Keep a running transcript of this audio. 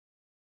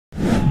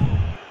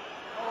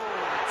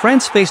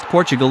France faced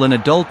Portugal in a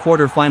dull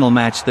quarter-final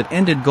match that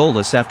ended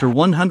goalless after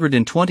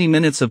 120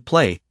 minutes of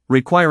play,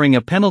 requiring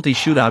a penalty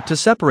shootout to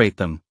separate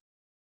them.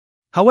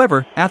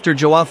 However, after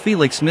Joao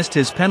Felix missed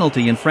his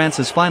penalty and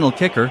France's final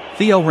kicker,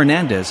 Theo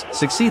Hernandez,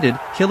 succeeded,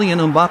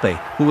 Kylian Mbappe,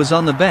 who was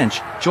on the bench,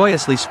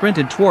 joyously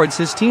sprinted towards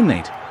his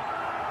teammate.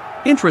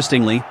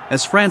 Interestingly,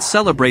 as France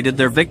celebrated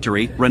their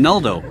victory,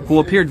 Ronaldo, who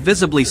appeared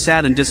visibly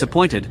sad and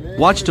disappointed,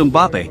 watched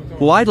Mbappe,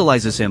 who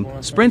idolizes him,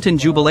 sprint in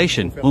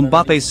jubilation.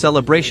 Mbappe's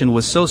celebration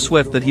was so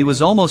swift that he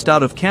was almost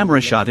out of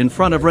camera shot in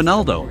front of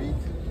Ronaldo.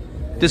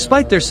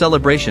 Despite their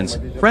celebrations,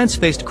 France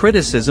faced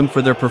criticism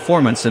for their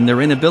performance and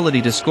their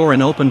inability to score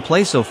in open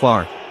play so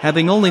far,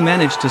 having only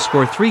managed to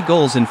score 3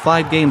 goals in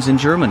 5 games in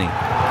Germany.